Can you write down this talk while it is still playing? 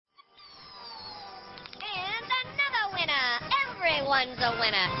Everyone's a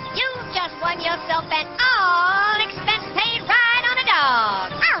winner. You've just won yourself an all-expense-paid ride on a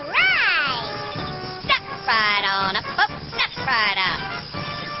dog. All right. Step right on up, step right up.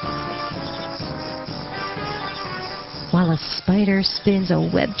 While a spider spins a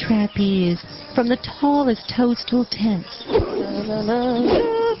web trapeze from the tallest toadstool tent. Spider,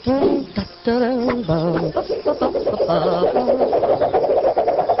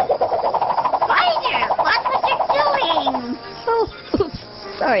 watch what you're doing. Oh, oops.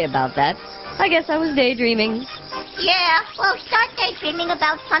 Sorry about that. I guess I was daydreaming. Yeah, well, start daydreaming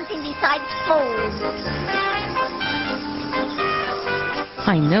about something besides food.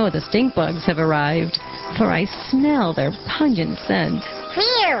 I know the stink bugs have arrived, for I smell their pungent scent.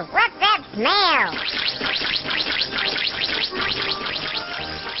 Here, what's that smell?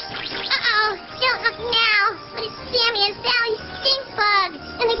 Uh-oh, don't look now. But it's Sammy and Sally's stink bugs,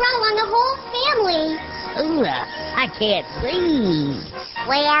 and they brought along the whole family. Ooh, I can't breathe.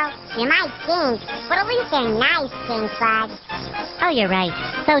 Well, you might think, but at least they're nice stink bugs. Oh, you're right.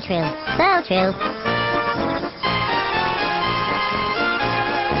 So true. So true.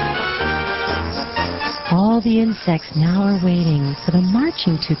 All the insects now are waiting for the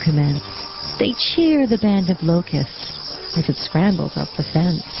marching to commence. They cheer the band of locusts as it scrambles up the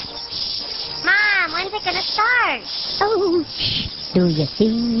fence. Mom, when's it gonna start? Oh, shh. Do you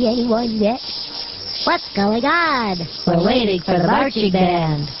see anyone yet? What's going on? We're waiting for the marching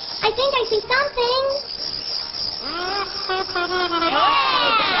band. I think I see something.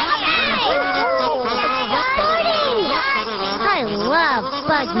 I love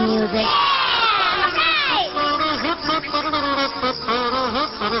bug music.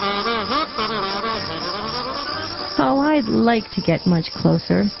 Oh, I'd like to get much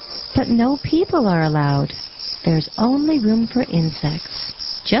closer, but no people are allowed. There's only room for insects.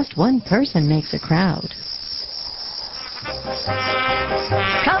 Just one person makes a crowd.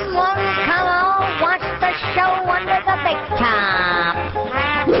 Come on, watch the show under the big top.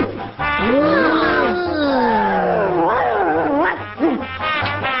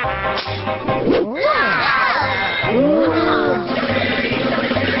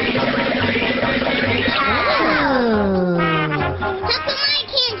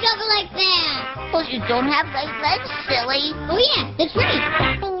 Well, you don't have 8 legs, silly. Oh, yeah, that's right.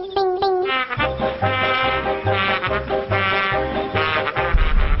 Bing, bing, bing.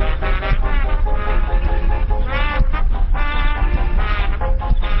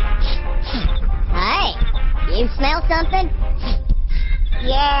 Hey, you smell something?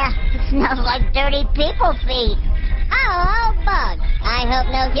 Yeah, it smells like dirty people feet. Oh, bugs. I hope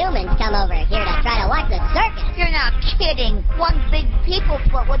no humans come over here to try to watch the circus. You're not kidding. One big people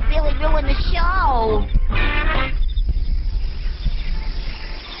foot would really ruin the show.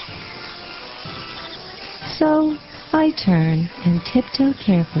 So I turn and tiptoe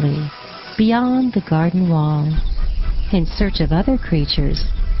carefully beyond the garden wall in search of other creatures,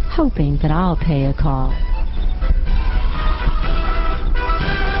 hoping that I'll pay a call.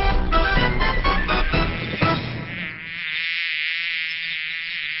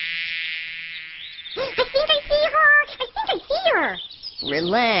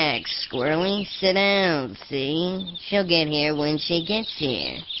 Relax, Squirrely. Sit down, see? She'll get here when she gets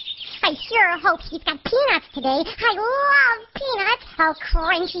here. I sure hope she's got peanuts today. I love peanuts. All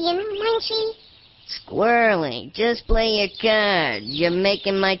crunchy and munchy. Squirrely, just play your cards. You're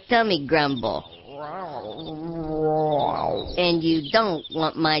making my tummy grumble. And you don't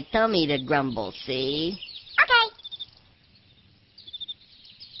want my tummy to grumble, see? Okay.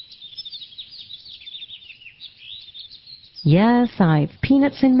 Yes, I've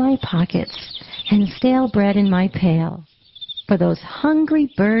peanuts in my pockets and stale bread in my pail for those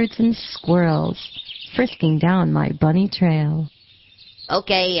hungry birds and squirrels frisking down my bunny trail.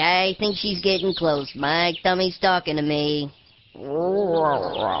 Okay, I think she's getting close. My tummy's talking to me.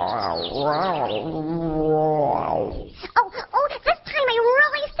 Oh, this time I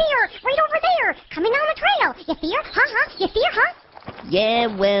really see her. Right over there. Coming down the trail. You see her? Huh? You see her, huh? Yeah,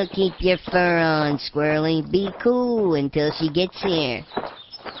 well, keep your fur on, Squirrely. Be cool until she gets here.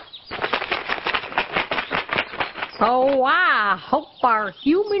 Oh, I hope our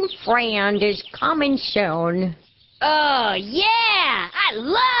human friend is coming soon. Oh, yeah! I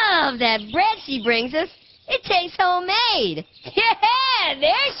love that bread she brings us. It tastes homemade. Yeah,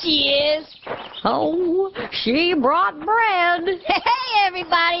 there she is. Oh, she brought bread. Hey,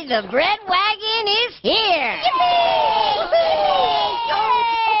 everybody, the bread wagon is here.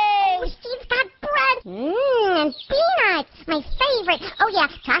 Oh, she's got bread. And peanuts. My favorite. Oh, yeah,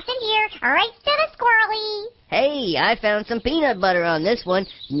 toss it here. Right to the squirrely. Hey, Hey, I found some peanut butter on this one.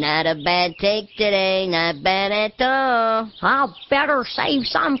 Not a bad take today, not bad at all. I'll better save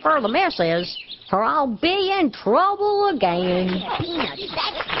some for the missus, or I'll be in trouble again. Peanuts,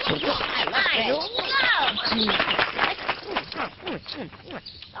 I love peanuts.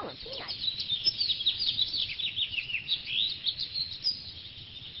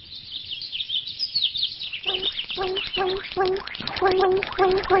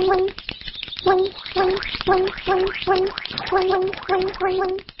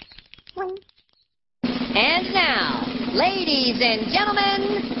 And now, ladies and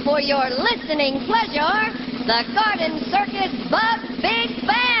gentlemen, for your listening pleasure, the Garden Circus Bug Big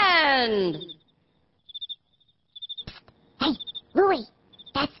Band! Hey, Louie,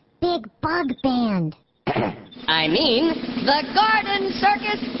 that's Big Bug Band. I mean, the Garden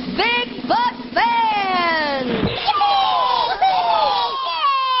Circus Big Bug Band! Yay!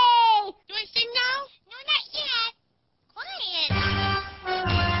 Do I sing now? No, not yet. Quiet.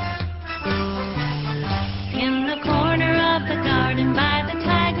 In the corner of the garden by the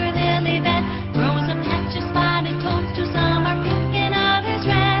tiger lily bed grows a patch of spotted toadstools, some are pink and others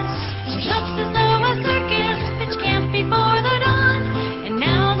red. It looks as though a circus which camped before the dawn, and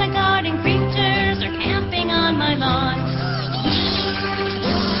now the garden creatures are camping on my lawn.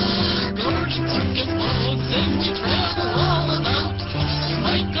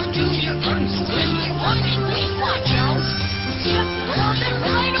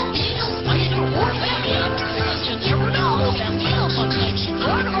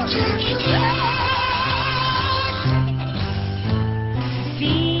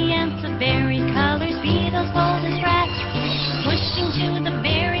 Sea ants of varied colors, beetles bold as rats, pushing to the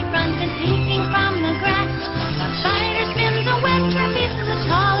very front and peeping from the grass. A spider spins a web for pieces as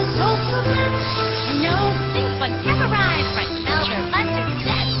tall as toadstool nuts, and no things but terrorize for elder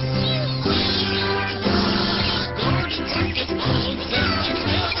success.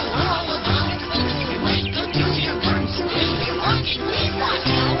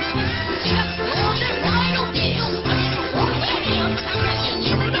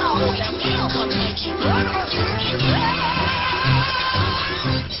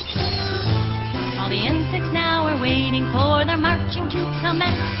 All the insects now are waiting for their marching to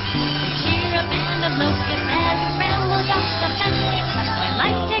commence. They cheer a band of locusts as it scrambles up the fence. I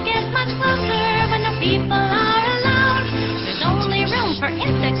like to get much closer when the people are allowed. There's only room for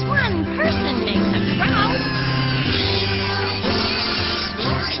insects, one person makes a crowd.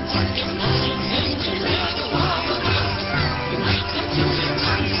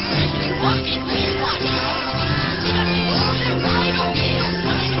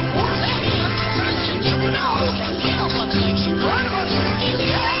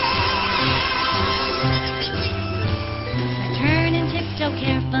 Turn and tiptoe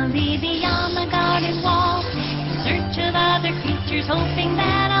carefully beyond the garden wall, in search of other creatures, hoping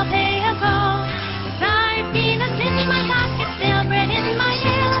that I'll pay a call. Fried peanuts in my pocket, stale bread in my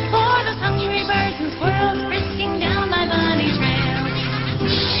tail, for those hungry birds and squirrels frisking down my bunny trail.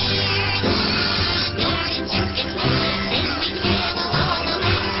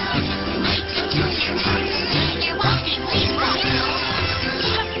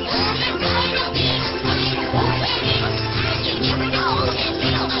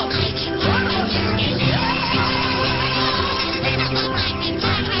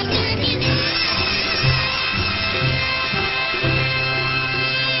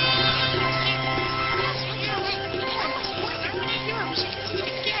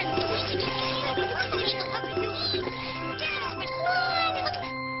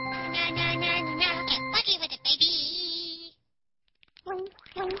 Buggy with it, baby.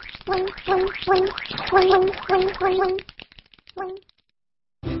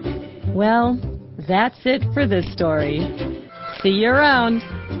 Well, that's it for this story. See you around.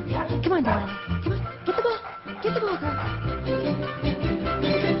 Come on, Delilah. Come on. Get the ball. Get the ball, girl.